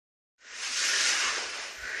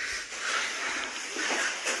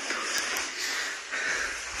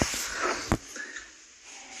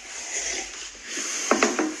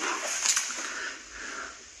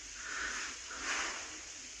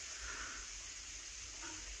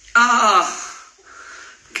Good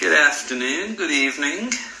afternoon, good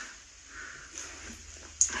evening.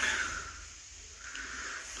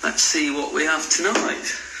 Let's see what we have tonight.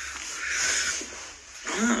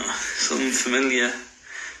 Some familiar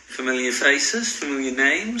faces, familiar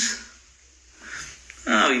names.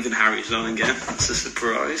 Even Harry's on again. That's a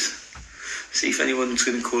surprise. See if anyone's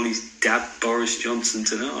going to call his dad Boris Johnson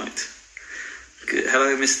tonight. Good.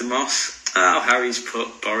 Hello, Mr. Moss. Harry's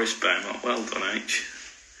put Boris Beaumont. Well done, H.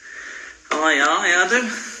 Hi, Adam.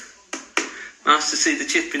 Nice to see the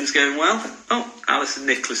chippings going well. Alison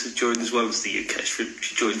Nicholas has joined as well as the UK.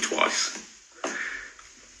 She joined twice.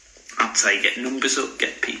 I'd say get numbers up,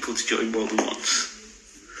 get people to join more than once.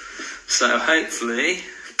 So hopefully...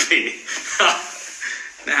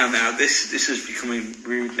 Now, this is becoming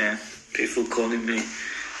rude now. People calling me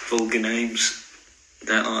vulgar names.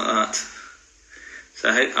 Don't like that. So,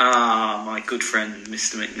 my good friend,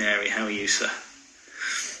 Mr. McNary, how are you, sir?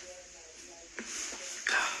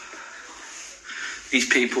 These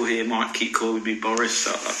people here might keep calling me Boris,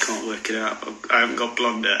 so I can't work it out. I haven't got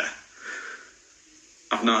blonde hair.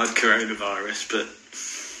 I've not had coronavirus, but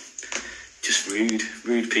just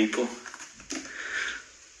rude people.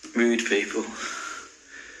 Rude people.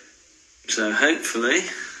 So hopefully,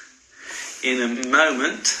 in a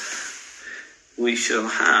moment, we shall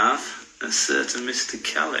have a certain Mr.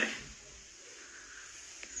 Kelly.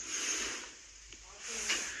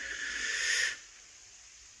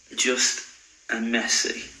 Just a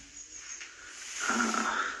messy.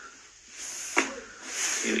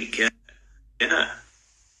 Here we go. Yeah.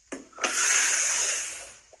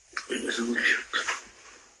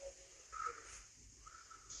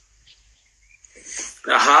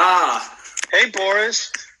 Aha! Hey,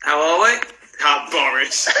 Boris. How are we?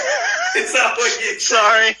 Boris. Is that what you...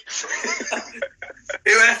 Sorry.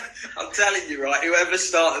 I'm telling you, right, whoever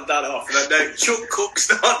started that off, and I know Chuck Cook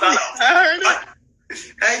started that off. I heard it.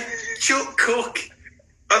 Hey, Chuck Cook.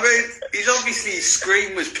 I mean, his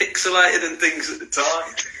screen was pixelated and things at the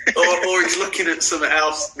time. Or he's looking at something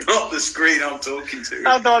else, not the screen I'm talking to.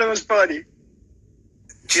 I thought it was funny.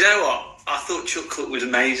 Do you know what? I thought Chuck Cook was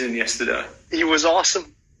amazing yesterday. He was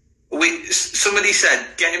awesome. Somebody said,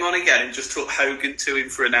 get him on again and just took Hogan to him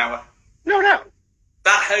for an hour. No doubt.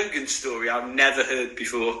 That Hogan story I've never heard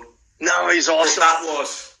before. No, he's awesome. But that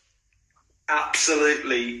was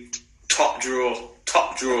absolutely top draw.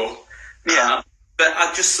 Yeah. But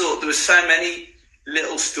I just thought there were so many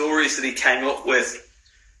little stories that he came up with.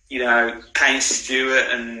 You know, Payne Stewart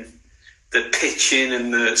and the pitching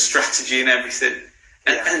and the strategy and everything.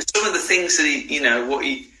 And some of the things that he, what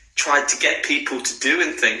he tried to get people to do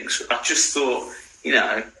and things, I just thought,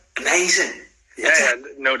 amazing. Yeah,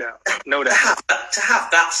 no doubt. No doubt. To have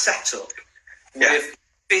that setup with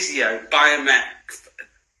physio, biomech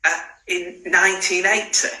in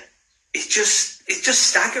 1980, it's just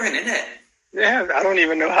staggering, isn't it? Yeah, I don't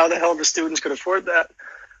even know how the hell the students could afford that.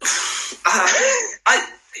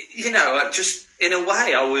 Just in a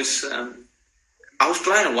way, I was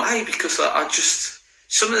blown away because I just,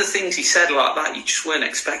 some of the things he said like that, you just weren't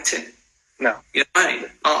expecting. No. You know what I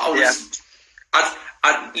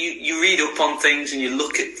mean? You read up on things and you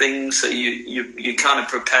look at things, so you kind of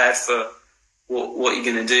prepared for what you're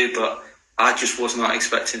going to do, but I just was not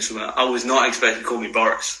expecting something. I was not expecting to call me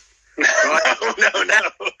Boris. Right? No.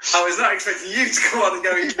 I was not expecting you to come on and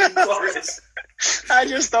go, you Boris. I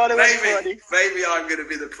just thought it was funny. Maybe I'm going to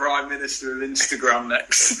be the Prime Minister of Instagram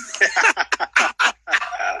next.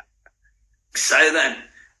 So then,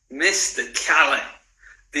 Mr. Kelly,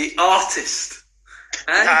 the artist.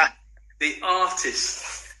 The artist.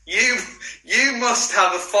 You must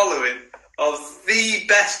have a following of the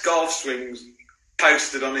best golf swings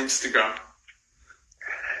posted on Instagram.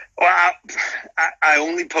 Well, I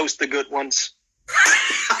only post the good ones.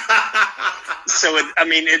 So,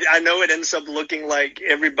 I know it ends up looking like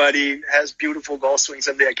everybody has beautiful golf swings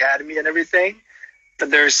in the academy and everything.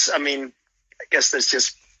 But I guess that's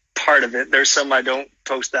just part of it. There's some I don't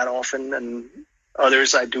post that often, and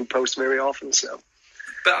others I do post very often, so.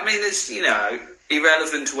 But, it's,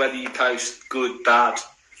 irrelevant to whether you post good, bad.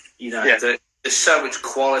 There's so much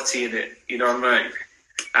quality in it, you know what I mean?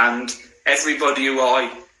 And everybody who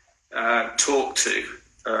I talk to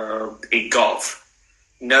in golf,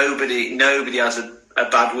 nobody has a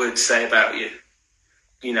bad word to say about you.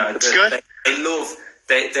 That's good.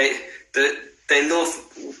 They love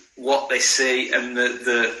what they see and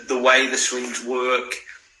the way the swings work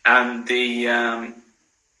and the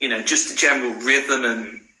just the general rhythm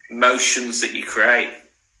and motions that you create.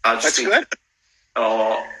 I just think good.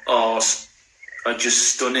 Are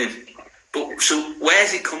just stunning. But so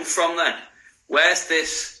where's it come from then? Where's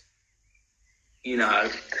this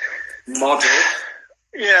model.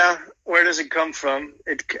 Yeah, where does it come from?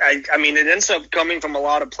 I mean, it ends up coming from a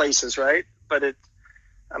lot of places, right? But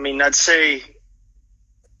I'd say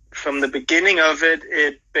from the beginning of it,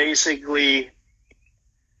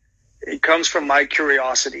 it comes from my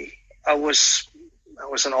curiosity. I was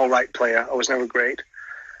an all right player. I was never great.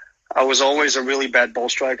 I was always a really bad ball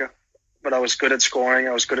striker, but I was good at scoring.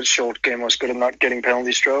 I was good at short game. I was good at not getting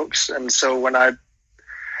penalty strokes. And so when I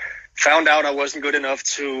found out I wasn't good enough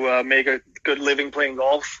to make a good living playing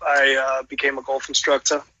golf, I became a golf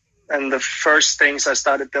instructor. And the first things I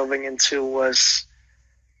started delving into was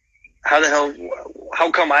how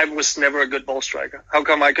come I was never a good ball striker? How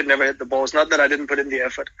come I could never hit the balls? Not that I didn't put in the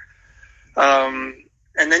effort. And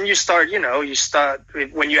then you start,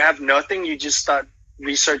 when you have nothing, you just start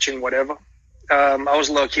researching whatever. I was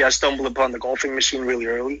lucky. I stumbled upon the golfing machine really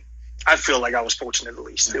early. I feel like I was fortunate, at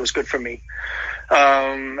least. It was good for me.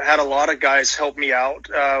 Had a lot of guys help me out.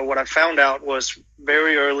 What I found out was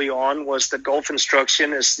very early on was that golf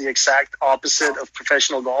instruction is the exact opposite of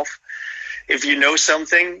professional golf. If you know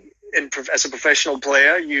something as a professional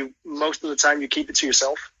player, most of the time you keep it to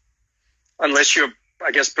yourself, unless you're,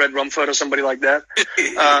 I guess, Brett Rumford or somebody like that.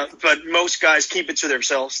 But most guys keep it to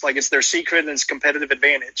themselves, like it's their secret and it's competitive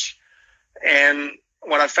advantage. And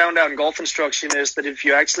what I found out in golf instruction is that if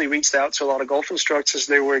you actually reached out to a lot of golf instructors,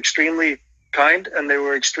 they were extremely kind and they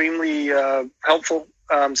were extremely helpful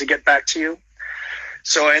to get back to you.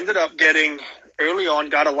 So I ended up got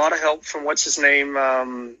a lot of help from what's his name,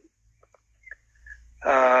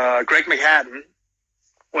 Greg McHatton,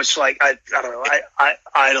 which I don't know, I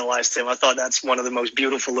idolized him. I thought that's one of the most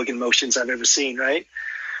beautiful looking motions I've ever seen, right?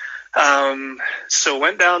 So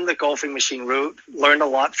went down the golfing machine route, learned a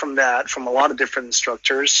lot from that, from a lot of different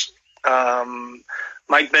instructors.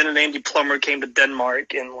 Mike Bennett and Andy Plummer came to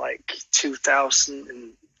Denmark in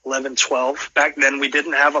 2011, 12. Back then we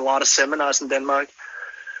didn't have a lot of seminars in Denmark.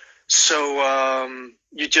 So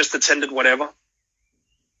you just attended whatever.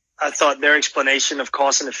 I thought their explanation of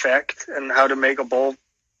cause and effect and how to make a ball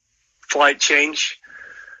flight change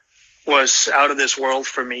was out of this world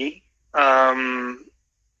for me.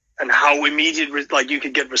 And how immediate, you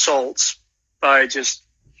could get results by just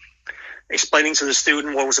explaining to the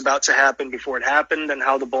student what was about to happen before it happened and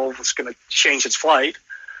how the ball was going to change its flight.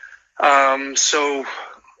 So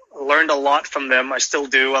I learned a lot from them. I still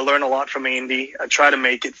do. I learn a lot from Andy. I try to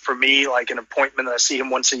make it for me like an appointment. I see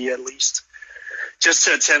him once a year at least, just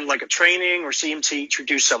to attend like a training or see him teach or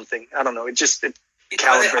do something. I don't know. It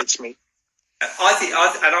calibrates me. I think,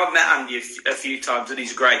 and I've met Andy a few times, and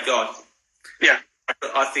he's a great guy. Yeah.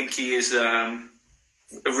 I think he is a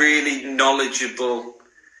really knowledgeable,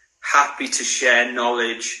 happy to share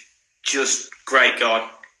knowledge, just great guy.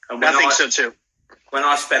 And I think so too. When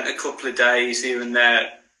I spent a couple of days here and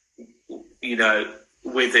there,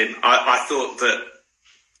 with him, I thought that,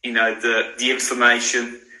 the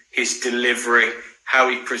information, his delivery, how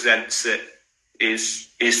he presents it is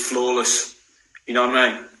flawless. You know what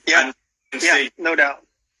I mean? Yeah. No doubt.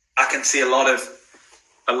 I can see a lot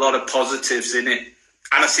of positives in it.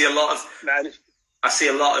 And I see a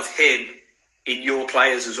lot of him in your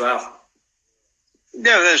players as well.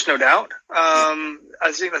 Yeah, there's no doubt.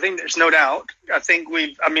 I think there's no doubt. I think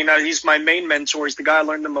he's my main mentor. He's the guy I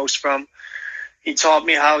learned the most from. He taught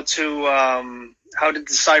me how to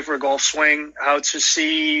decipher a golf swing, how to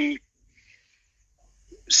see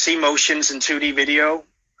motions in 2D video,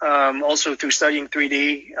 also through studying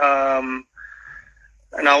 3D.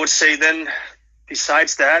 And I would say then,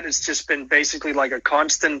 besides that, it's just been basically like a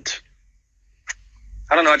constant,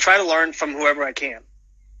 I don't know, I try to learn from whoever I can.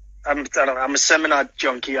 I'm a seminar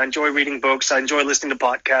junkie. I enjoy reading books. I enjoy listening to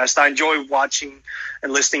podcasts. I enjoy watching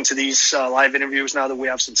and listening to these live interviews now that we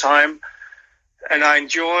have some time. And I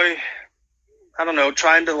enjoy,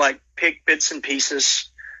 trying to pick bits and pieces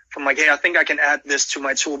from hey, I think I can add this to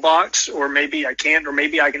my toolbox, or maybe I can't, or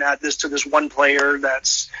maybe I can add this to this one player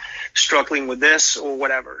that's struggling with this or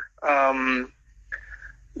whatever.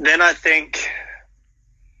 Then I think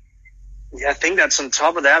that's on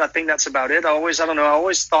top of that. I think that's about it. I always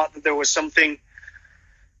thought that there was something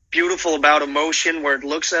beautiful about emotion where it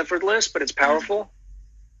looks effortless, but it's powerful.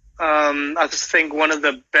 I just think one of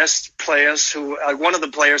the best players one of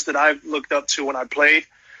the players that I've looked up to when I played,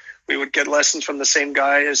 we would get lessons from the same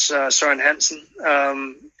guy as Søren Hansen,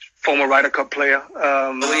 former Ryder Cup player. He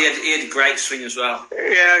had a great swing as well.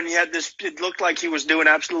 Yeah, and he had this, it looked like he was doing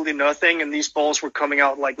absolutely nothing, and these balls were coming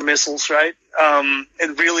out like missiles, right?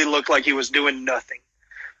 It really looked like he was doing nothing.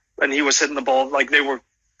 And he was hitting the ball like they were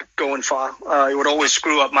going far. He would always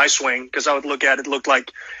screw up my swing because I would look at it, looked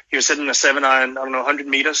like he was hitting a 7-iron, 100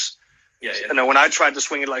 meters. Yeah, yeah. And then when I tried to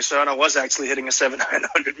swing it like Søren, I was actually hitting a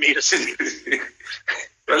 700 meters.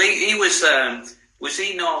 Well, he was. Was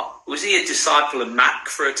he a disciple of Mac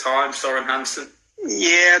for a time, Søren Hansen?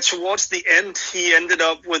 Yeah, towards the end, he ended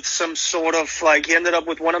up with some sort of he ended up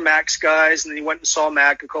with one of Mac's guys, and then he went and saw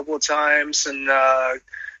Mac a couple of times and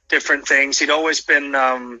different things. He'd always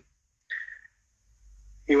been.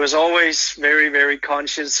 He was always very, very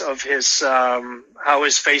conscious of his how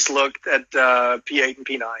his face looked at P8 and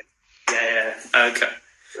P9. Yeah.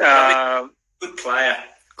 Okay. Good player.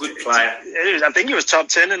 Good player. I think he was top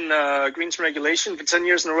 10 in greens and regulation for 10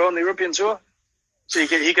 years in a row on the European Tour. So he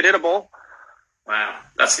could hit a ball. Wow,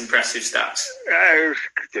 that's impressive stats.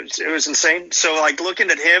 It was insane. So looking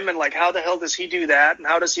at him and how the hell does he do that, and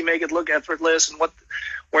how does he make it look effortless, and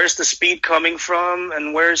where's the speed coming from,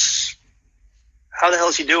 and how the hell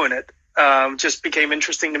is he doing it? Just became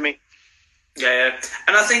interesting to me. Yeah.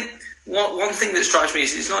 And I think one thing that strikes me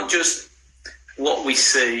is it's not just what we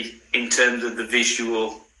see in terms of the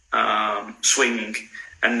visual swing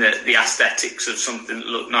and the aesthetics of something that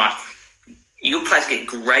look nice. Your players get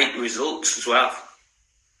great results as well.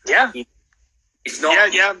 Yeah. It's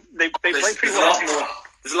not. Yeah. They play pretty well.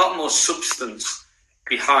 There's a lot more substance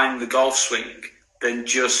behind the golf swing than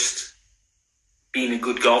just being a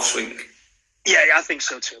good golf swing. Yeah, I think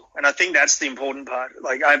so too. And I think that's the important part.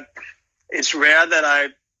 It's rare that I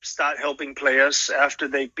start helping players after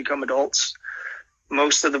they become adults.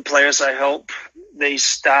 Most of the players I help, they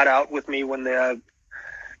start out with me when they're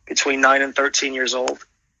between 9 and 13 years old.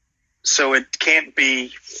 So it can't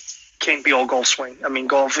be all golf swing. I mean,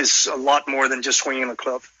 golf is a lot more than just swinging a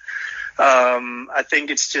club. I think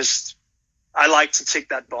it's just, I like to tick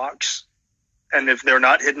that box. And if they're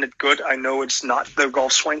not hitting it good, I know it's not their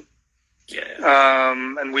golf swing. Yeah.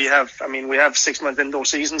 And we have 6-month indoor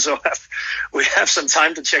season, so we have some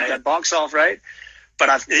time to check that box off, right?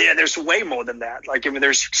 But there's way more than that.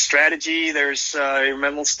 There's strategy, there's your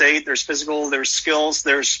mental state, there's physical, there's skills,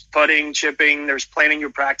 there's putting, chipping, there's planning your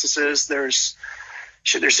practices, there's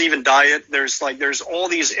even diet. There's all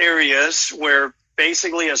these areas where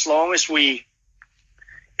basically as long as we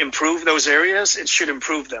improve those areas, it should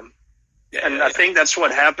improve them. I think that's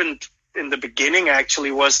what happened in the beginning.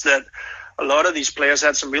 Actually, was that a lot of these players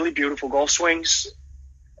had some really beautiful golf swings,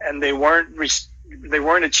 and they weren't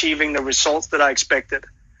achieving the results that I expected.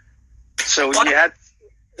 So Why do you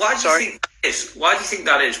think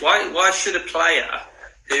that is? Why should a player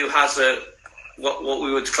who has what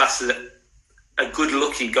we would class as a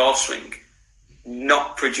good-looking golf swing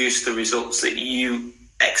not produce the results that you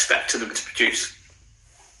expect them to produce?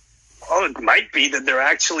 Well, it might be that they're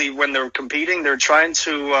actually, when they're competing, they're trying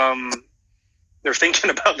to they're thinking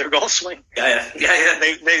about their golf swing. Yeah.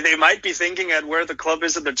 They might be thinking at where the club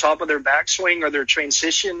is at the top of their backswing or their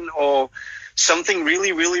transition or something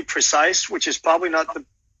really, really precise, which is probably not the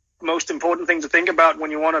most important thing to think about when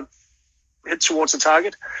you want to hit towards a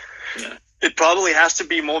target. Yeah. It probably has to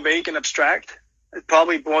be more vague and abstract. It's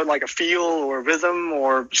probably more like a feel or a rhythm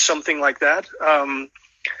or something like that.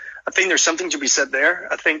 I think there's something to be said there.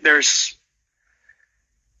 I think there's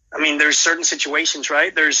certain situations,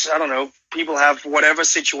 right? People have whatever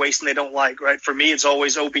situation they don't like, right? For me, it's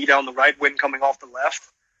always OB down the right, wind coming off the left.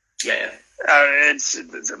 Yeah. I'm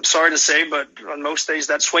sorry to say, but on most days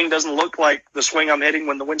that swing doesn't look like the swing I'm hitting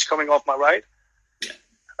when the wind's coming off my right.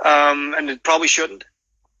 Yeah. And it probably shouldn't.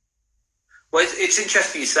 Well, it's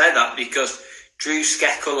interesting you say that because Drew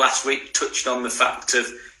Skeckel last week touched on the fact of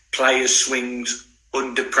players' swings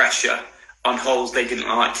under pressure on holes they didn't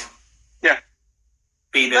like. Yeah.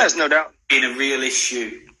 There's no doubt. Being a real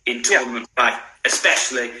issue in tournament play,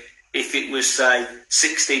 especially if it was, say,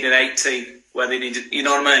 16 and 18, where they needed, you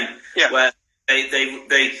know what I mean? Yeah. Where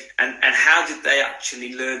and how did they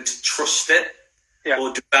actually learn to trust it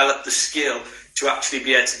or develop the skill to actually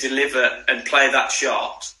be able to deliver and play that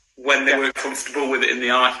shot when they weren't comfortable with it in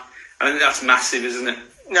the eye? I think that's massive, isn't it?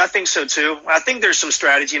 I think so too. I think there's some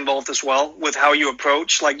strategy involved as well with how you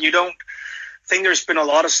approach. I think there's been a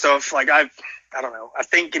lot of stuff. I don't know. I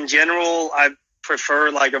think in general, I prefer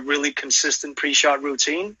a really consistent pre-shot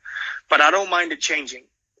routine, but I don't mind it changing.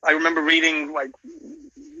 I remember reading a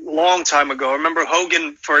long time ago. I remember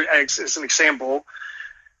Hogan, as an example.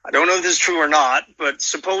 I don't know if this is true or not, but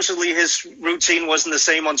supposedly his routine wasn't the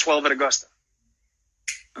same on 12 at Augusta.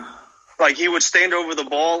 He would stand over the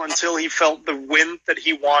ball until he felt the wind that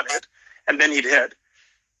he wanted, and then he'd hit.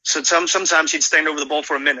 So sometimes he'd stand over the ball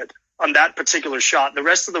for a minute on that particular shot. The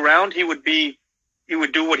rest of the round, he would do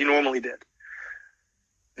what he normally did.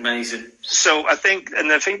 Amazing. So I think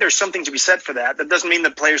there's something to be said for that. That doesn't mean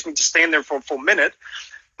that players need to stand there for a full minute,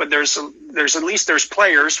 but there's at least there's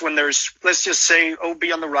players when there's, let's just say OB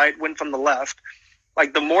on the right, win from the left.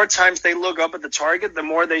 Like the more times they look up at the target, the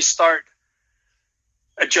more they start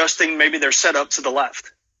adjusting maybe their setup to the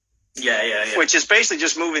left. Yeah. Which is basically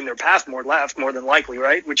just moving their path more left, more than likely,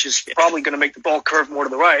 right? Which is probably going to make the ball curve more to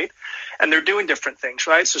the right. And they're doing different things,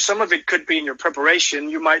 right? So some of it could be in your preparation.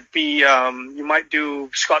 You might do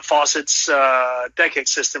Scott Fawcett's decade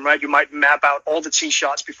system, right? You might map out all the tee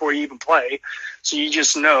shots before you even play. So you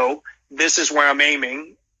just know this is where I'm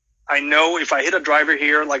aiming. I know if I hit a driver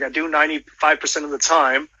here, like I do 95% of the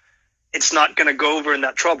time, it's not going to go over in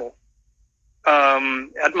that trouble.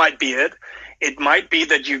 That might be it. It might be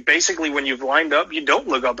that you basically, when you've lined up, you don't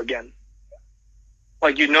look up again.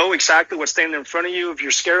 Like you know exactly what's standing in front of you. If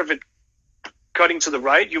you're scared of it cutting to the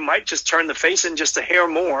right, you might just turn the face in just a hair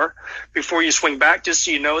more before you swing back, just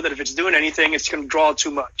so you know that if it's doing anything, it's going to draw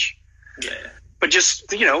too much. Yeah. But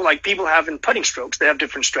just, like people have in putting strokes, they have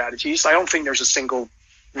different strategies. I don't think there's a single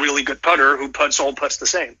really good putter who all puts the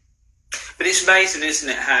same. But it's amazing, isn't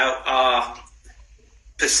it, how our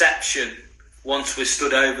perception, once we're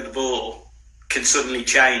stood over the ball, can suddenly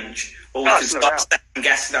change, or we can start second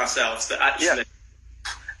guessing ourselves that actually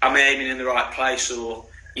I'm aiming in the right place, or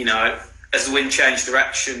as the wind changed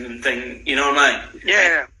direction and thing, you know what I mean?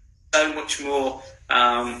 Yeah. So much more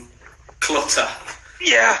clutter.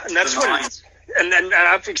 Yeah, and that's what. And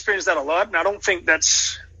I've experienced that a lot, and I don't think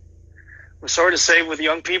that's. I'm sorry to say, with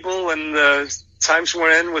young people and the times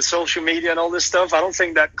we're in with social media and all this stuff, I don't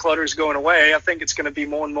think that clutter is going away. I think it's going to be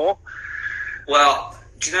more and more. Well,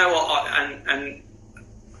 do you know what?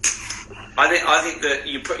 I think that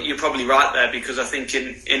you're probably right there, because I think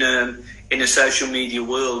in a social media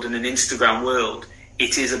world and an Instagram world,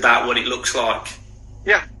 it is about what it looks like.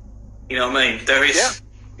 Yeah. You know what I mean? There is.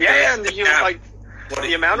 Yeah, and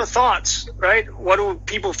the amount of thoughts, right? What do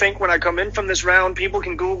people think when I come in from this round? People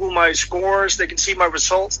can Google my scores. They can see my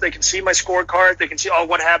results. They can see my scorecard. They can see,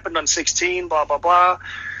 what happened on 16, blah, blah, blah.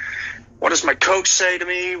 What does my coach say to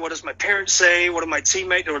me? What does my parents say? What do my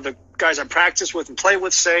teammates or the guys I practice with and play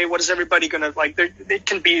with say? What is everybody going to like? It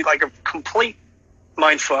can be like a complete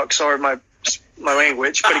mind fuck. Sorry, my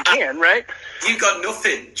language, but it can, right? You got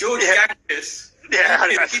nothing, George Gankis. Yeah,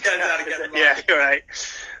 you don't know how to get them yeah, you're right.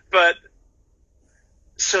 But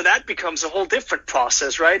so that becomes a whole different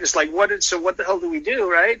process, right? It's like, what the hell do we do,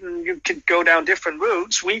 right? And you could go down different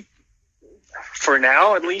routes. For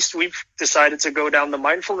now, at least, we've decided to go down the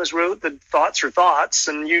mindfulness route. The thoughts are thoughts,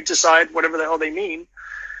 and you decide whatever the hell they mean.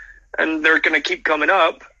 And they're going to keep coming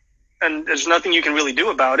up, and there's nothing you can really do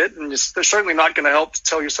about it. And they're certainly not going to help to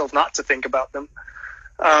tell yourself not to think about them.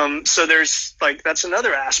 So there's that's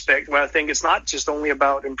another aspect where I think it's not just only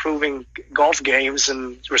about improving golf games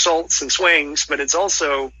and results and swings, but it's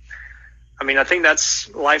also, I think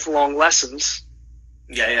that's lifelong lessons.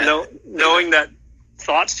 Yeah. Knowing that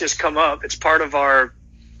thoughts just come up. It's part of our.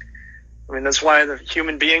 That's why the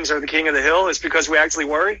human beings are the king of the hill. Is because we actually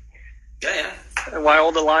worry. Yeah. And why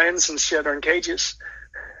all the lions and shit are in cages?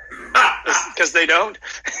 Because they don't.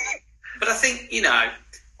 But I think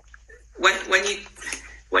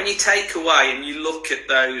when you take away and you look at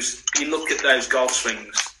those golf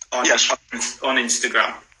swings on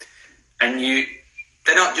Instagram, and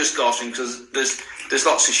they're not just golf swings, because there's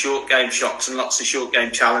lots of short game shots and lots of short game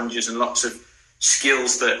challenges and lots of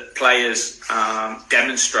skills that players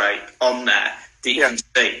demonstrate on there that you can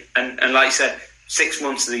see. And like you said, 6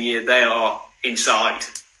 months of the year they are inside,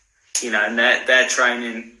 and they're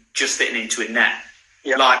training just fitting into a net.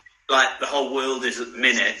 Yeah. Like the whole world is at the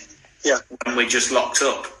minute. Yeah. When we're just locked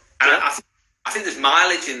up. And I think there's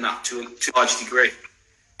mileage in that to a large degree.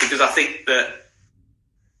 Because I think that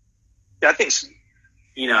I think so.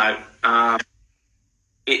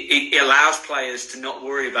 It allows players to not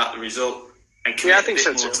worry about the result and commit a bit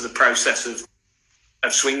more to the process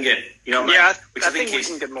of swinging. You know what I mean? Which I think we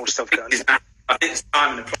can get more stuff done. I think it's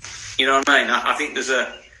time and place. You know what I mean? I think there's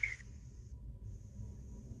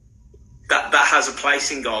that has a place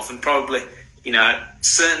in golf, and probably,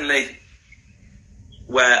 certainly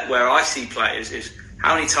where I see players is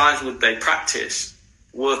how many times would they practice,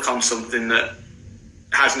 work on something that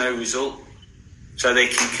has no result, so they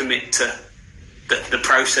can commit to the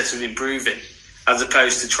process of improving, as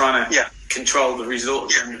opposed to trying to control the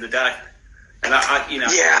result at the end of the day. And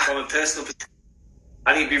from a personal perspective,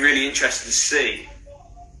 I think it'd be really interesting to see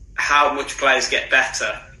how much players get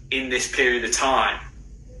better in this period of time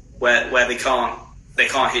where they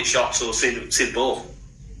can't hit shots or see the ball.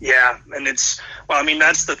 Yeah, and that's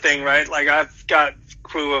the thing, right? Like, I've got a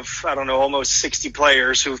crew of, almost 60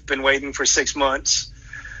 players who've been waiting for 6 months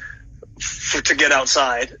to get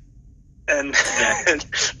outside. And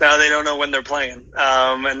now they don't know when they're playing,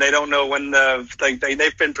 and they don't know when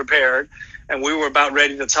they've been prepared, and we were about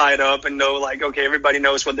ready to tie it up and know, like, okay, everybody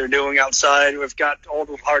knows what they're doing outside. We've got all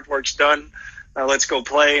the hard work's done. Let's go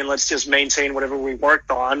play, and let's just maintain whatever we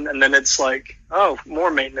worked on. And then it's like, oh,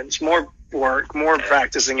 more maintenance, more work, more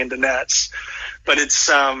practicing into nets. But it's,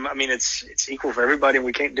 it's equal for everybody, and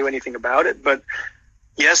we can't do anything about it. But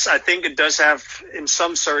yes, I think it does have, in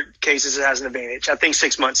some certain cases, it has an advantage. I think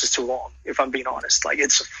 6 months is too long, if I'm being honest. Like,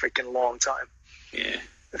 it's a freaking long time. Yeah.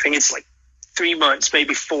 I think it's like 3 months,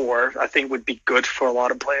 maybe 4, I think would be good for a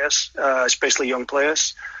lot of players, especially young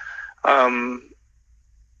players.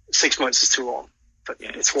 6 months is too long, but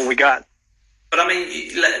it's what we got. But I mean,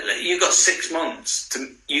 you got 6 months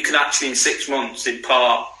you can actually in 6 months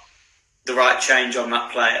impart the right change on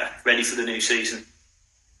that player ready for the new season.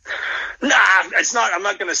 Nah, it's not. I'm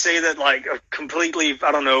not going to say that like a completely,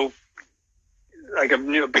 I don't know, like a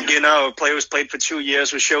beginner or a player who's played for 2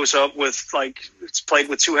 years who shows up with it's played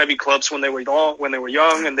with 2 heavy clubs when they were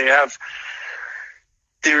young, and they have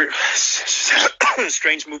their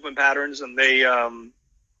strange movement patterns, and they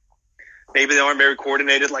maybe they aren't very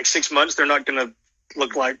coordinated. Like 6 months, they're not going to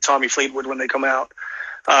look like Tommy Fleetwood when they come out.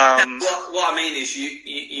 What I mean is,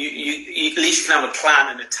 you at least can have a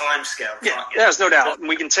plan and a time scale. Yeah, there's no doubt. And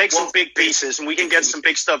we can take some big pieces, and we can get some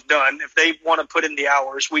big stuff done. If they want to put in the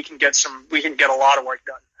hours, we can get a lot of work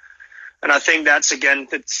done. And I think that's again,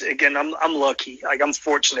 I'm lucky. Like, I'm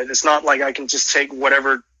fortunate. It's not like I can just take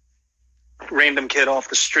whatever random kid off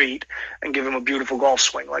the street and give him a beautiful golf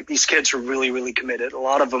swing. Like, these kids are really, really committed. A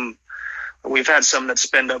lot of them, we've had some that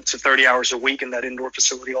spend up to 30 hours a week in that indoor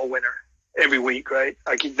facility all winter. Every week, right?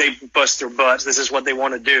 Like, they bust their butts. This is what they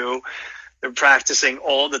want to do. They're practicing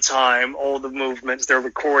all the time, all the movements. They're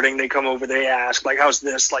recording. They come over. They ask, like, how's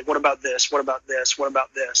this? Like, what about this? What about this? What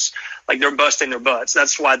about this? Like, they're busting their butts.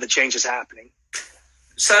 That's why the change is happening.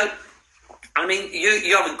 So, I mean,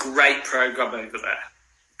 you have a great program over there.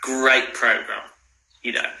 Great program,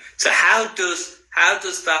 you know. So how does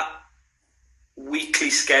that weekly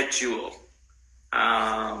schedule?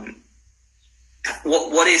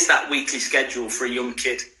 What is that weekly schedule for a young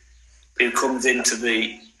kid who comes into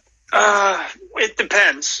the? It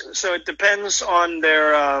depends. So it depends on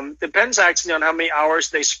depends actually on how many hours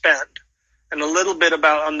they spend, and a little bit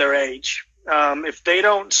on their age. If they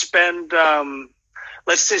don't spend,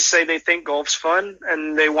 let's just say they think golf's fun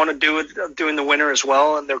and they want to do it during the winter as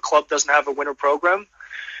well, and their club doesn't have a winter program,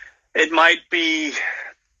 it might be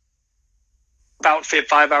about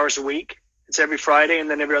 5 hours a week. It's every Friday, and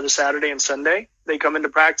then every other Saturday and Sunday they come into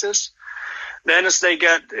practice. Then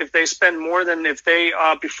if they spend more than, if they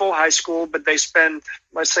before high school, but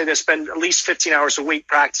let's say they spend at least 15 hours a week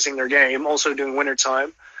practicing their game, also doing winter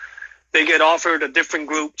time, they get offered a different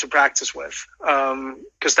group to practice with.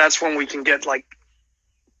 Because that's when we can get, like,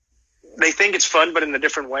 they think it's fun, but in a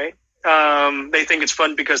different way. They think it's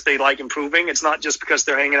fun because they like improving. It's not just because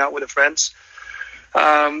they're hanging out with their friends.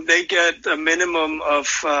 They get a minimum of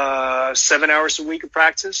 7 hours a week of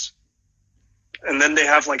practice, and then they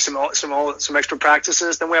have like some extra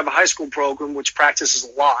practices. Then we have a high school program which practices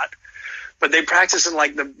a lot, but they practice in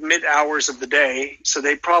like the mid hours of the day. So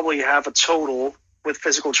they probably have a total, with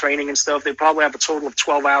physical training and stuff, they probably have a total of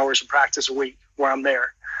 12 hours of practice a week where I'm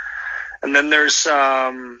there. And then there's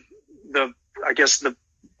the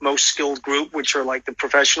most skilled group, which are like the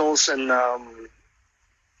professionals and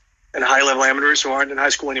high-level amateurs who aren't in high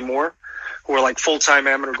school anymore, who are like full-time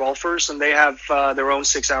amateur golfers, and they have their own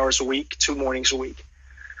 6 hours a week, 2 mornings a week.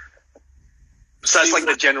 So that's like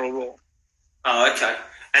the general rule. Oh, okay.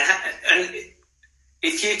 And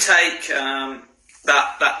if you take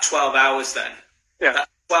that 12 hours then, that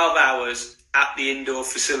 12 hours at the indoor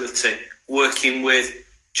facility, working with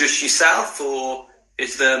just yourself, or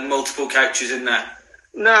is there multiple coaches in there?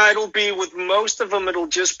 No, it'll be with most of them. It'll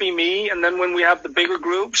just be me, and then when we have the bigger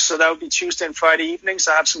groups, so that would be Tuesday and Friday evenings,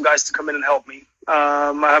 I have some guys to come in and help me.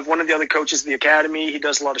 I have one of the other coaches in the academy. He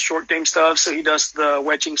does a lot of short game stuff, so he does the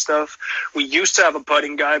wedging stuff. We used to have a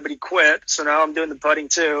putting guy, but he quit, so now I'm doing the putting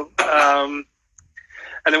too. And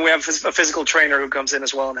then we have a physical trainer who comes in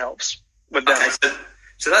as well and helps with that. Okay,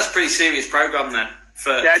 so that's a pretty serious program then.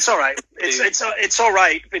 Yeah, it's all right. It's all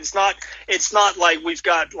right. It's not like we've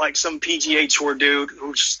got like some PGA Tour dude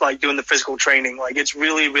who's just like doing the physical training. Like, it's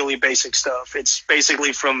really, really basic stuff. It's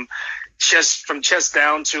basically from chest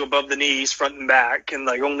down to above the knees, front and back, and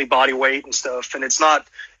like only body weight and stuff. And it's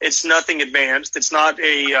nothing advanced. It's not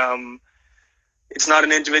an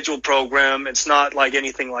individual program. It's not like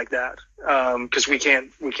anything like that. Because we can't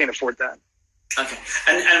afford that. Okay.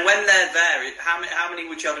 And when they're there, how many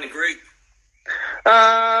would you have in a group?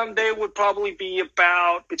 They would probably be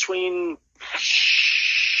about between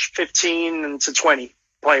 15 and to 20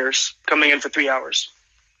 players coming in for 3 hours.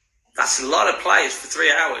 That's a lot of players for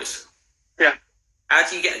 3 hours. Yeah. How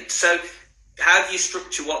do you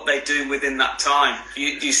structure what they do within that time? Do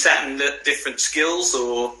you set them the different skills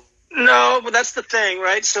or? No, but that's the thing,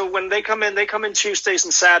 right? So when they come in Tuesdays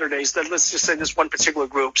and Saturdays. Let's just say this one particular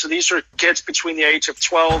group. So these are kids between the age of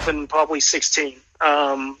 12 and probably 16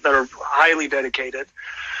 that are highly dedicated.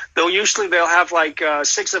 They'll have like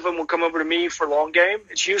 6 of them will come over to me for long game.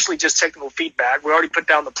 It's usually just technical feedback. We already put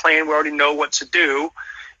down the plan. We already know what to do.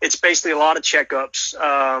 It's basically a lot of checkups,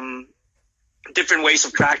 different ways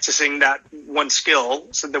of practicing that one skill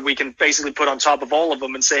so that we can basically put on top of all of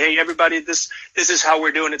them and say, hey, everybody, this is how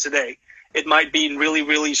we're doing it today. It might be in really,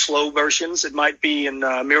 really slow versions. It might be in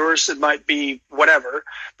mirrors. It might be whatever.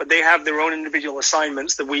 But they have their own individual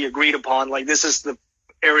assignments that we agreed upon. Like, this is the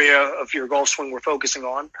area of your golf swing we're focusing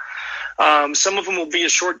on. Some of them will be a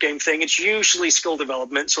short game thing. It's usually skill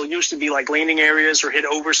development. So it'll usually be like landing areas or hit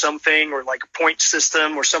over something or like a point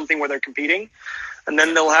system or something where they're competing. And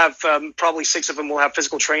then they'll have probably 6 of them will have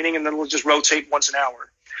physical training, and then we'll just rotate once an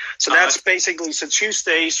hour. So that's basically, so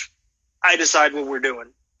Tuesdays, I decide what we're doing.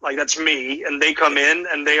 Like, that's me, and they come in,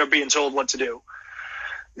 and they are being told what to do.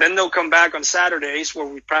 Then they'll come back on Saturdays where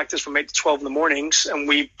we practice from 8 to 12 in the mornings, and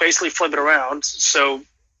we basically flip it around. So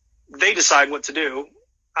they decide what to do.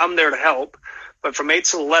 I'm there to help. But from 8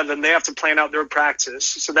 to 11, they have to plan out their practice.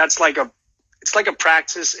 So that's like it's like a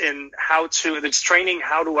practice in it's training.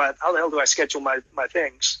 How the hell do I schedule my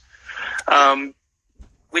things?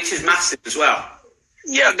 Which is massive as well.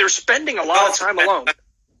 Yeah, they're spending a lot of time alone.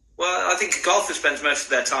 Well, I think a golfer spends most of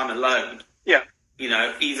their time alone. Yeah. You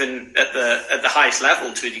know, even at the highest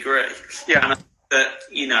level to a degree. Yeah. And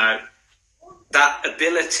that, that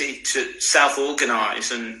ability to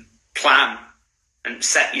self-organise and plan and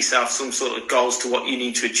set yourself some sort of goals to what you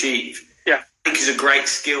need to achieve. Yeah. I think is a great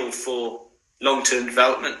skill for long-term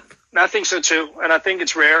development. I think so too. And I think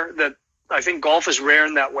it's rare I think golf is rare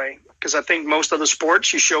in that way. Because I think most other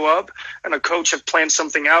sports, you show up and a coach have planned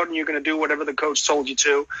something out and you're going to do whatever the coach told you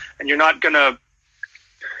to. And you're not going to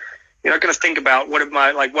think about what am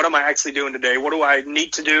I actually doing today? What do I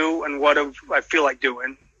need to do? And what do I feel like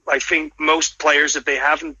doing? I think most players, if they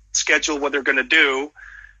haven't scheduled what they're going to do,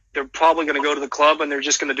 they're probably going to go to the club and they're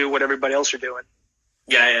just going to do what everybody else are doing.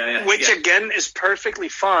 Yeah. Which again is perfectly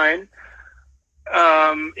fine.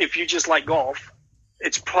 If you just like golf.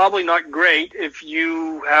 It's probably not great if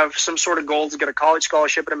you have some sort of goal to get a college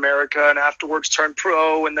scholarship in America and afterwards turn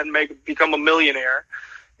pro and then become a millionaire.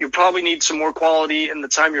 You probably need some more quality in the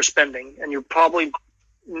time you're spending, and you probably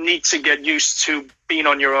need to get used to being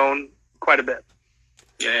on your own quite a bit.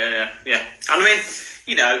 Yeah. And I mean,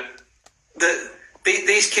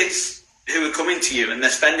 these kids who are coming to you and they're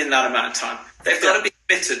spending that amount of time, they've got to be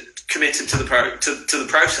committed to the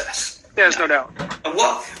process. There's no doubt. And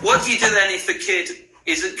what do you do then if the kid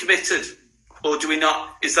isn't committed, or do we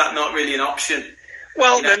not? Is that not really an option?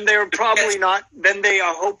 Well, then they're probably not. Then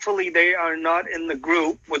hopefully they are not in the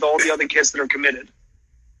group with all the other kids that are committed,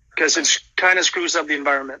 because it kind of screws up the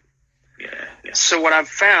environment. Yeah. So what I've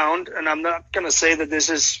found, and I'm not going to say that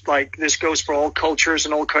this goes for all cultures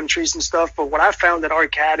and all countries and stuff, but what I found at our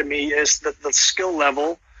academy is that the skill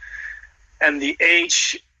level and the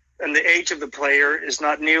age of the player is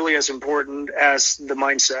not nearly as important as the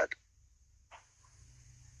mindset.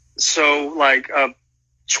 So like a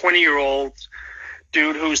 20-year-old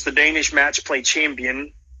dude who's the Danish match play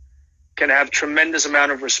champion can have tremendous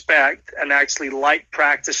amount of respect and actually like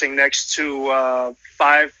practicing next to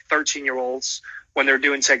 13-year-olds when they're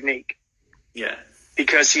doing technique. Yeah.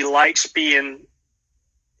 Because he likes being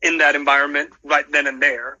in that environment right then and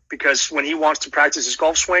there. Because when he wants to practice his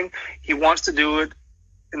golf swing, he wants to do it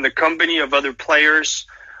in the company of other players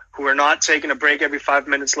who are not taking a break every 5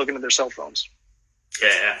 minutes looking at their cell phones.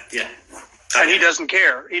 Yeah. And he doesn't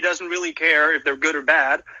care. He doesn't really care if they're good or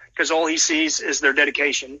bad, because all he sees is their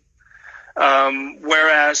dedication.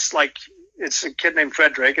 Whereas, like, it's a kid named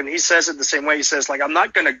Frederick, and he says it the same way. He says, like, I'm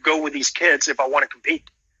not going to go with these kids if I want to compete.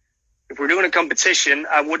 If we're doing a competition,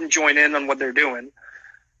 I wouldn't join in on what they're doing.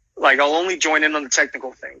 Like, I'll only join in on the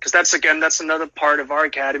technical thing. Because that's another part of our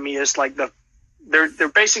academy is, like, they're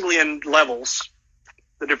basically in levels,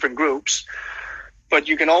 the different groups. But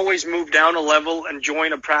you can always move down a level and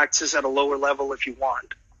join a practice at a lower level if you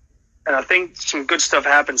want. And I think some good stuff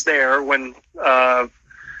happens there when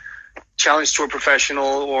Challenge Tour professional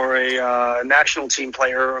or a national team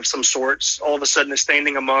player of some sorts all of a sudden is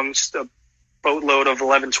standing amongst a boatload of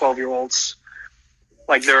 11, 12-year-olds.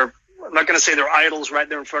 Like I'm not going to say they're idols right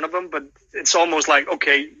there in front of them, but it's almost like,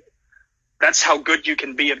 okay, that's how good you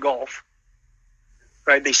can be at golf,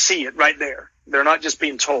 right? They see it right there. They're not just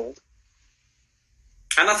being told.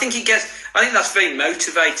 And I think that's very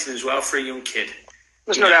motivating as well for a young kid.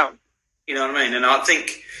 There's no doubt. You know what I mean? And I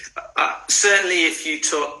think certainly if you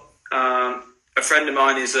took a friend of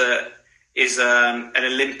mine is an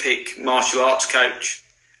Olympic martial arts coach,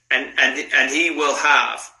 and he will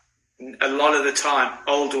have a lot of the time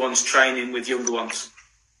older ones training with younger ones.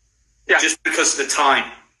 Yeah. Just because of the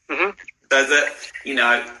time. Mm-hmm. So that,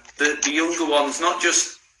 the younger ones not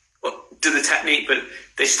just do the technique, but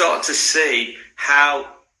they start to see how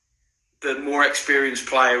the more experienced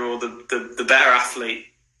player or the better athlete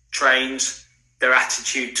trains, their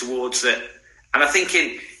attitude towards it. And I think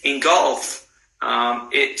in golf,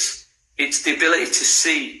 it's the ability to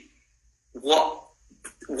see what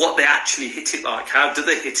they actually hit it like. How do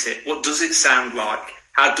they hit it? What does it sound like?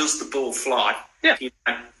 How does the ball fly? Yeah.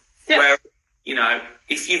 Where,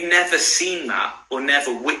 if you've never seen that or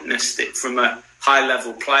never witnessed it from a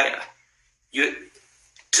high-level player,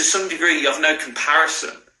 to some degree, you have no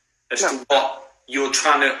comparison as to what you're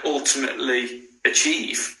trying to ultimately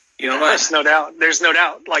achieve. You know what I mean? There's no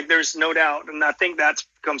doubt. Like, there's no doubt. And I think that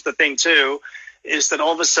becomes the thing, too, is that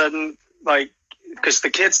all of a sudden, like, because the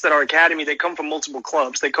kids that are academy, they come from multiple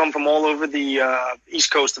clubs. They come from all over the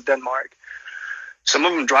east coast of Denmark. Some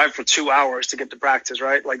of them drive for 2 hours to get to practice,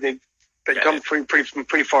 right? Like, they come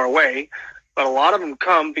pretty far away. But a lot of them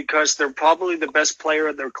come because they're probably the best player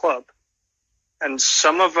at their club. And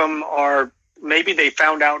some of them are, maybe they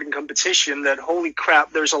found out in competition that, holy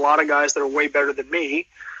crap, there's a lot of guys that are way better than me.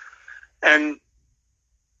 And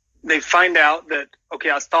they find out that,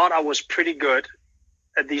 okay, I thought I was pretty good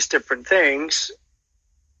at these different things,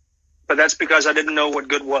 but that's because I didn't know what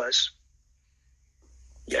good was.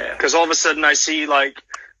 Yeah. Because all of a sudden I see, like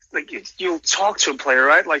you'll talk to a player,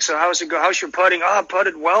 right? Like, so how's it go? How's your putting? Oh, I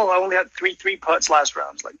putted well. I only had three putts last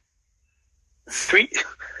round. It's like, 3?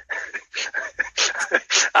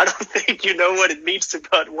 I don't think you know what it means to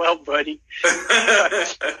putt well, buddy. Hey,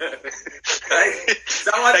 is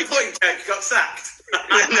that why the point coach got sacked?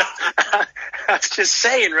 I was just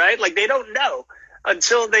saying, right? Like, they don't know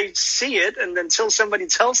until they see it and until somebody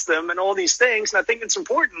tells them and all these things. And I think it's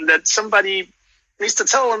important that somebody needs to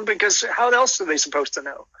tell them, because how else are they supposed to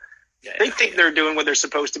know? They think they're doing what they're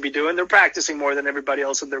supposed to be doing. They're practicing more than everybody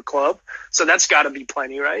else at their club. So that's got to be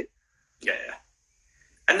plenty, right? Yeah.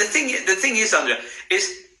 And the thing is, Andrea, is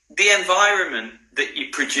the environment that you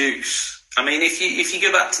produce. I mean, if you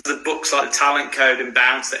go back to the books like the Talent Code and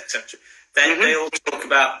Bounce, etc., they all talk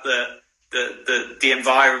about the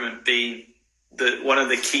environment being one of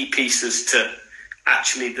the key pieces to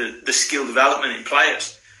actually the skill development in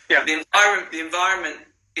players. Yeah. The environment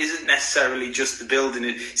isn't necessarily just the building.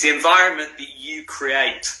 It's the environment that you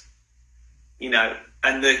create,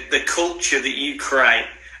 and the culture that you create,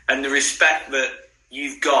 and the respect that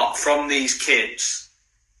you've got from these kids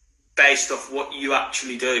based off what you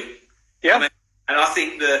actually do. Yeah. And I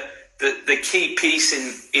think the key piece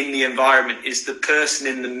in the environment is the person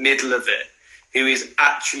in the middle of it who is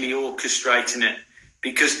actually orchestrating it.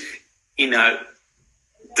 Because,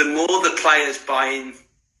 the more the players buy in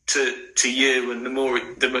to you, and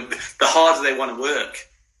the harder they want to work.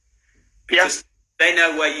 Because they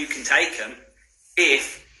know where you can take them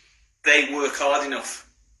if they work hard enough.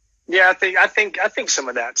 Yeah, I think some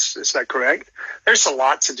of that's, is that correct? There's a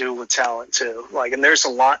lot to do with talent too. Like, and there's a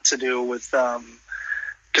lot to do with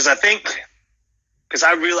because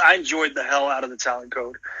I enjoyed the hell out of the Talent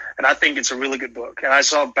Code, and I think it's a really good book. And I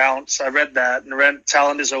saw Bounce, I read that, and read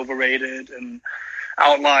Talent is Overrated and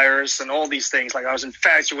Outliers and all these things. Like, I was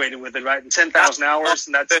infatuated with it, right? And 10,000 Hours,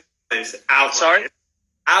 and that's Sorry.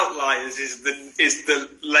 Outliers is the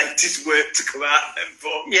latest work to come out of them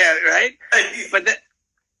books. Yeah, right.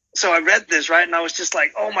 So I read this, right, and I was just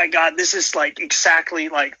like, oh my God, this is like exactly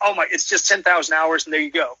like, it's just 10,000 hours, and there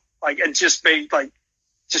you go. Like, and just be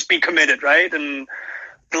committed, right, and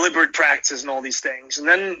deliberate practice and all these things. And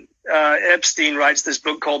then Epstein writes this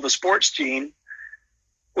book called The Sports Gene,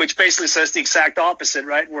 which basically says the exact opposite,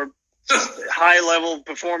 right, where high-level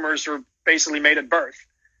performers are basically made at birth,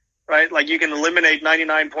 right? Like, you can eliminate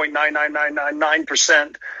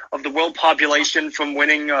 99.99999% of the world population from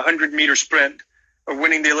winning a 100-meter sprint or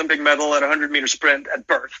winning the Olympic medal at a 100-meter sprint at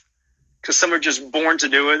birth, because some are just born to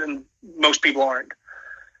do it and most people aren't.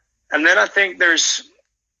 And then I think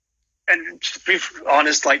and to be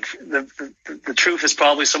honest, like, the truth is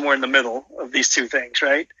probably somewhere in the middle of these two things,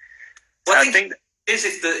 right? Well, I think is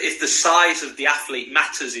if the size of the athlete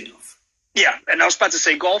matters enough. Yeah, and I was about to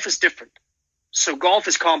say golf is different. So golf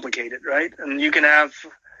is complicated, right? And you can have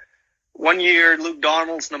 1 year Luke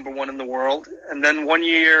Donald's number one in the world, and then 1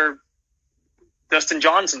 year Dustin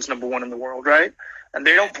Johnson's number one in the world, right? And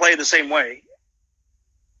they don't play the same way.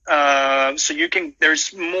 So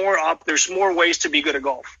there's more ways to be good at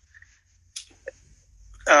golf.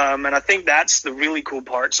 And I think that's the really cool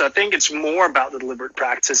part. So I think it's more about the deliberate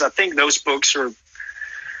practice. I think those books are a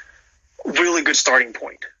really good starting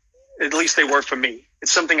point. At least they were for me.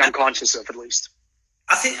 It's something I'm conscious of, at least.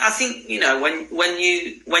 I think when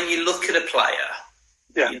you look at a player,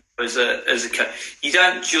 as a coach, you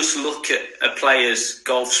don't just look at a player's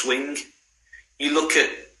golf swing. You look at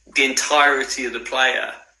the entirety of the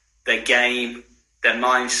player, their game, their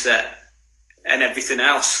mindset, and everything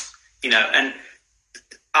else. And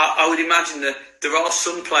I would imagine that there are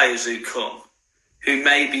some players who come who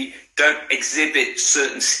maybe don't exhibit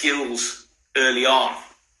certain skills early on,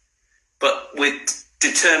 but with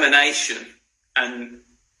determination and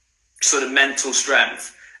sort of mental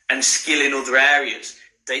strength and skill in other areas,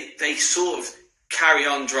 they sort of carry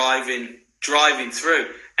on driving through.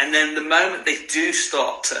 And then the moment they do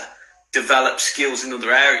start to develop skills in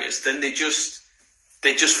other areas, then they just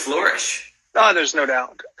flourish. Oh, there's no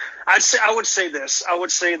doubt. I would say this. I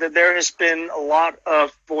would say that there has been a lot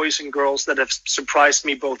of boys and girls that have surprised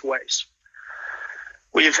me both ways.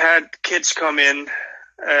 We've had kids come in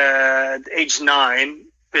at age 9,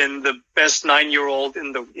 been the best 9-year-old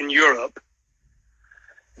in Europe,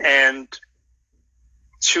 and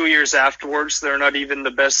 2 years afterwards, they're not even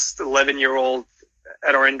the best 11-year-old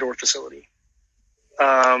at our indoor facility.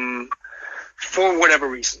 For whatever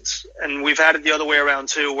reasons. And we've had it the other way around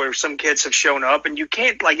too, where some kids have shown up and you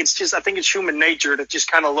can't, I think it's human nature to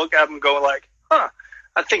just kind of look at them and go like,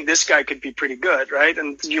 I think this guy could be pretty good, right?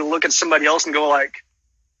 And you look at somebody else and go like,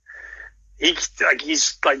 he's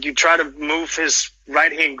like, you try to move his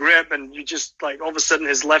right hand grip and you just like, all of a sudden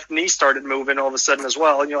his left knee started moving all of a sudden as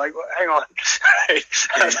well. And you're like, well, hang on,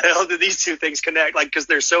 how the hell do these two things connect? Like, cause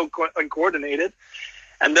they're so uncoordinated,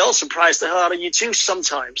 and they'll surprise the hell out of you too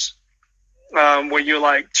sometimes. Where you're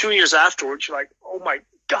like 2 years afterwards, you're like, oh my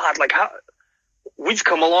God, like how we've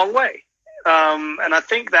come a long way. And I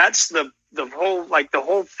think that's the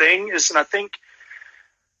whole thing is, and I think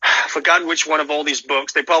I forgot which one of all these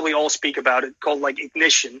books, they probably all speak about it, called like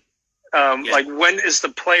ignition. Like when is the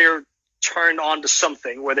player turned on to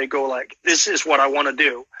something where they go like, this is what I want to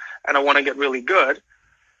do and I want to get really good.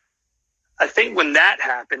 I think when that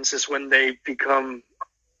happens is when they become,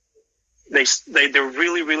 they're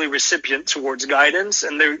really, really recipient towards guidance,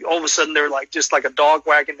 and they're all of a sudden they're like just like a dog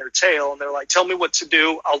wagging their tail, and they're like, "Tell me what to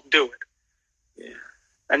do, I'll do it." Yeah.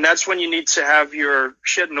 And that's when you need to have your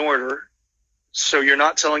shit in order, so you're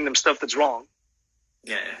not telling them stuff that's wrong.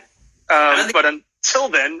 Yeah. But until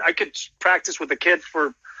then, I could practice with a kid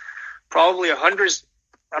for probably 100.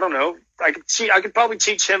 I don't know. I could probably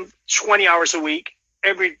teach him 20 hours a week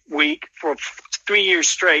every week for 3 years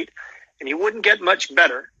straight, and he wouldn't get much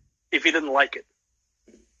better if he didn't like it.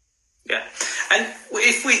 Yeah. And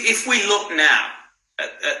if we look now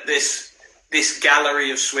at this gallery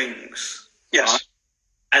of swings, yes, right?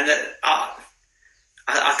 And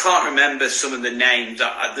I can't remember some of the names.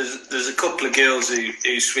 There's a couple of girls who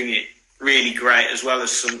swing it really great, as well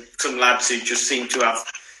as some lads who just seem to have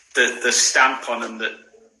the stamp on them that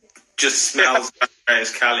just smells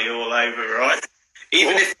Andreas Kelly all over, right?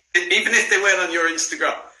 Even if they weren't on your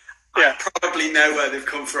Instagram, I probably know where they've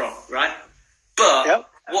come from, right? But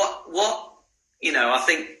what I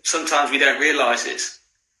think sometimes we don't realise is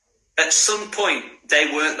at some point they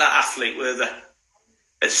weren't that athlete, were they?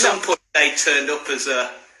 At some point they turned up as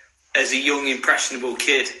a young impressionable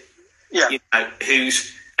kid. Yeah. And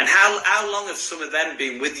how long have some of them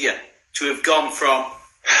been with you to have gone from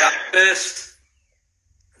that first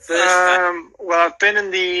well, I've been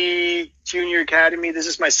in the junior academy. This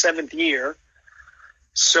is my 7th year.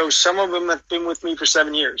 So some of them have been with me for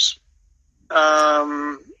 7 years.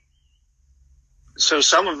 So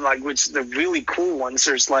some of them, which the really cool ones,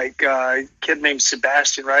 there's like a kid named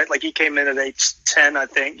Sebastian, right? Like he came in at age 10, I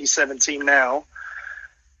think. He's 17 now.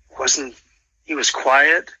 He was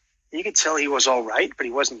quiet. You could tell he was all right, but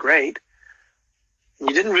he wasn't great.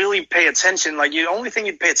 You didn't really pay attention. Like the only thing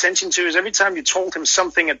you'd pay attention to is every time you told him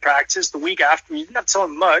something at practice, the week after, you didn't have to tell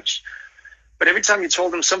him much. But every time you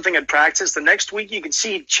told him something at practice, the next week you could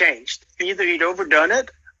see he'd changed. Either he'd overdone it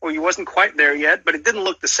or he wasn't quite there yet, but it didn't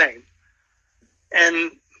look the same.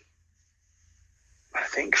 And I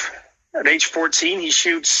think at age 14, he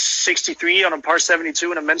shoots 63 on a par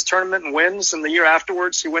 72 in a men's tournament and wins. And the year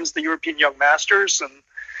afterwards, he wins the European Young Masters. And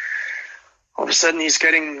all of a sudden, he's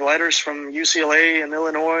getting letters from UCLA and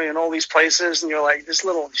Illinois and all these places. And you're like, this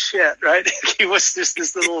little shit, right? He was just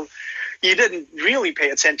this little you didn't really pay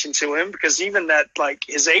attention to him, because even that, like,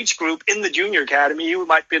 his age group in the junior academy, he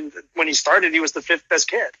might been, when he started, he was the 5th best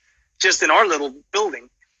kid, just in our little building.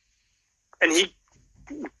 And he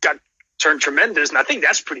got turned tremendous. And I think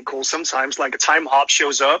that's pretty cool. Sometimes, like, a time hop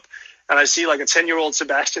shows up and I see like a 10-year-old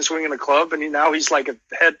Sebastian swinging a club, and now he's like a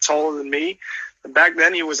head taller than me. And back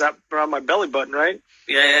then he was up around my belly button, right?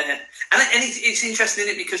 Yeah. And it's interesting,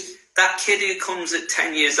 isn't it? Because that kid who comes at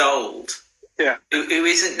 10 years old, yeah, who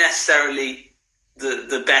isn't necessarily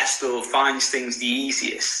the best or finds things the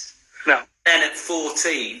easiest, no, then at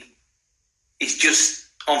 14 is just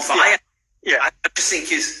on fire. Yeah. I just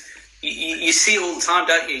think you see it all the time,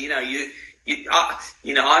 don't you?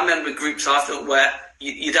 I remember groups I thought where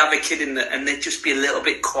you'd have a kid in and they'd just be a little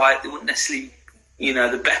bit quiet. They wouldn't necessarily,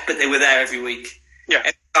 the best, but they were there every week. Yeah.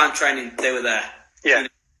 Every time training, they were there. Yeah.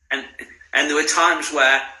 And there were times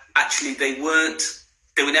where actually they were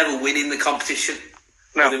never winning the competition.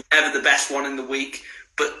 No. They were never the best one in the week,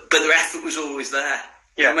 but their effort was always there.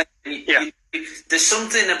 Yeah. There's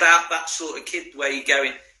something about that sort of kid where you're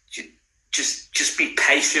going, just be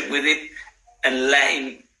patient with him and let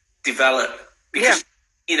him develop. Because,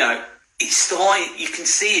 it's starting, you can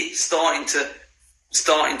see it starting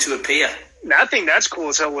to appear. I think that's cool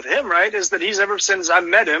as hell with him, right? Is that he's, ever since I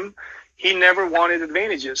met him, he never wanted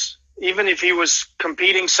advantages. Even if he was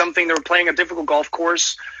competing something, they were playing a difficult golf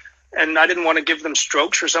course, and I didn't want to give them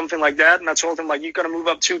strokes or something like that. And I told him, like, you got to move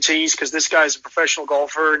up 2 tees because this guy's a professional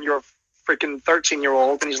golfer and you're a freaking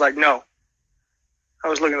 13-year-old. And he's like, no. I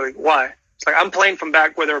was looking like, why? It's like, I'm playing from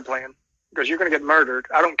back where they're playing because you're going to get murdered.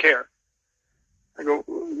 I don't care. I go,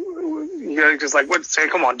 just like, what? Say,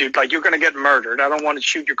 come on, dude. Like, you're going to get murdered. I don't want to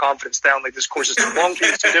shoot your confidence down. Like, this course is too long,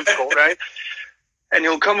 it's too difficult, right? And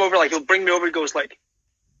he'll come over, like, he'll bring me over. He goes, like,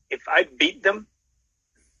 if I beat them,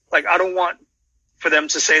 like, I don't want for them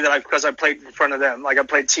to say that because I played in front of them. Like, I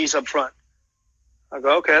played tees up front. I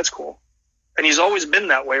go, okay, that's cool. And he's always been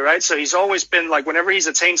that way, right? So he's always been, like, whenever he's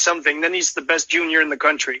attained something, then he's the best junior in the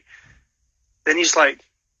country. Then he's like,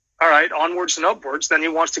 all right, onwards and upwards. Then he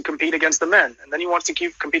wants to compete against the men. And then he wants to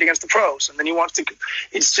compete against the pros. And then he wants to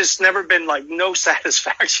 – it's just never been, like, no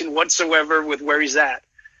satisfaction whatsoever with where he's at.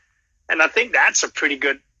 And I think that's a pretty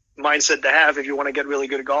good mindset to have if you want to get really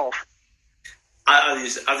good at golf. I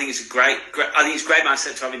think it's a great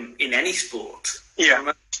mindset to have in any sport.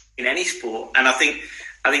 Yeah. In any sport. And I think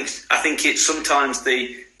it's sometimes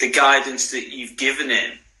the guidance that you've given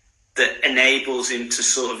him that enables him to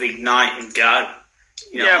sort of ignite and go.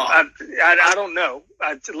 I don't know.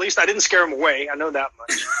 At least I didn't scare him away. I know that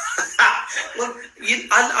much. Well,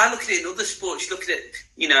 I look at it in other sports. You look at it,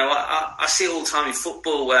 I see it all the time in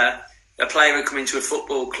football where a player will come into a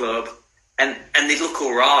football club and they look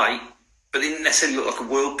all right, but they didn't necessarily look like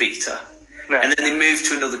a world beater. No. And then they move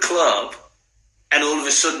to another club and all of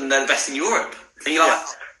a sudden they're the best in Europe. And you're like,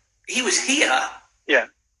 he was here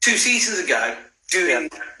 2 seasons ago doing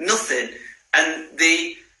nothing, and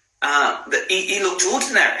he looked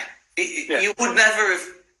ordinary. You would never have.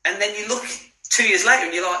 And then you look 2 years later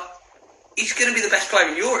and you're like, he's going to be the best player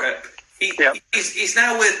in Europe. He's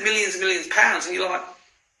now worth millions and millions of pounds, and you're like,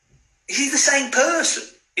 is he the same person?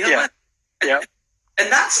 You know what I mean?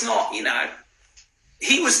 And that's not,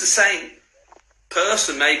 he was the same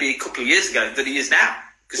person maybe a couple of years ago that he is now,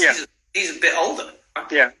 because he's a bit older.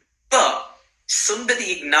 Right? Yeah. But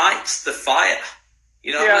somebody ignites the fire.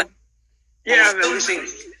 You know what I mean?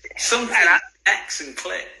 Something connects and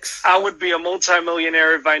clicks. I would be a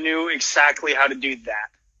multimillionaire if I knew exactly how to do that.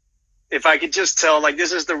 If I could just tell, like,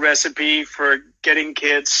 this is the recipe for getting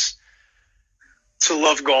kids to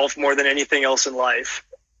love golf more than anything else in life,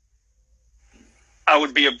 I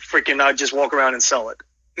would be I'd just walk around and sell it.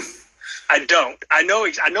 I don't. I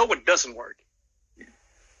know what doesn't work.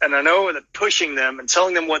 And I know that pushing them and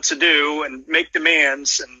telling them what to do and make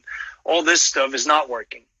demands and all this stuff is not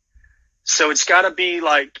working. So it's got to be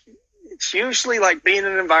like, it's usually like being in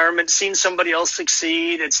an environment, seeing somebody else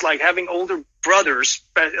succeed. It's like having older brothers,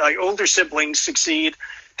 like older siblings succeed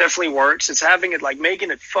definitely works. It's having it, like, making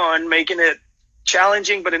it fun, making it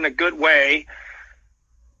challenging, but in a good way.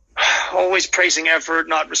 Always praising effort,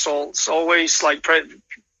 not results. Always like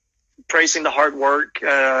praising the hard work,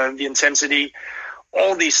 the intensity,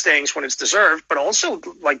 all these things when it's deserved, but also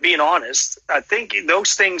like being honest. I think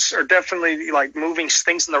those things are definitely like moving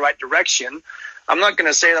things in the right direction. I'm not going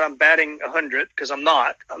to say that I'm batting 100 because I'm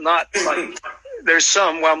not like, there's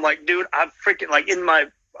some where I'm like, dude, I'm freaking, like, in my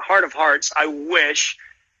heart of hearts, I wish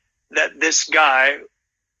that this guy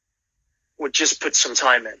would just put some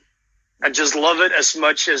time in and just love it as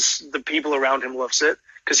much as the people around him loves it,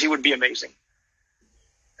 because he would be amazing.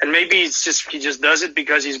 And maybe he just does it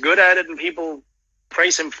because he's good at it and people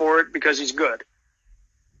praise him for it because he's good.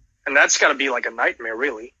 And that's got to be like a nightmare,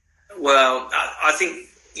 really. Well, I think,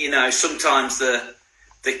 sometimes the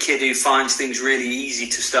kid who finds things really easy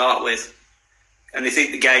to start with, and they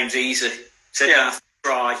think the game's easy, so they don't have to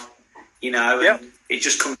try, and it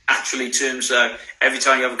just comes naturally to them. So every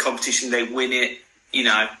time you have a competition, they win it,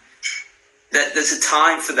 There's a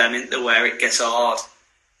time for them, isn't there, where it gets hard.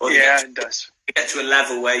 Or it does. You get to a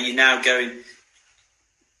level where you're now going,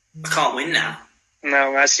 I can't win now.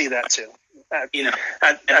 No, I see that too. I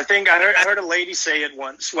think I heard a lady say it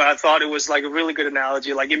once where I thought it was like a really good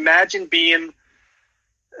analogy. Like, imagine being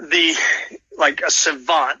a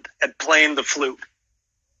savant at playing the flute,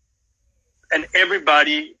 and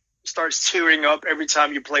everybody starts tearing up every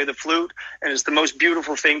time you play the flute, and it's the most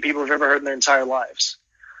beautiful thing people have ever heard in their entire lives.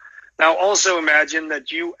 Now, also imagine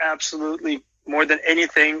that you absolutely, more than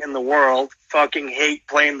anything in the world, fucking hate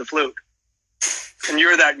playing the flute, and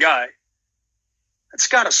you're that guy. It's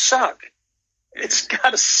gotta suck. It's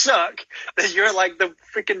gotta suck that you're like the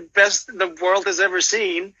freaking best the world has ever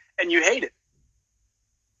seen, and you hate it.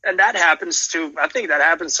 And I think that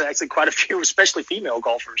happens to actually quite a few, especially female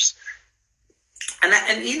golfers. And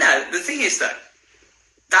the thing is that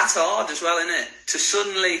that's hard as well, isn't it? To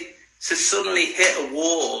suddenly hit a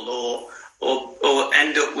wall or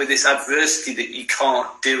end up with this adversity that you can't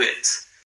do it.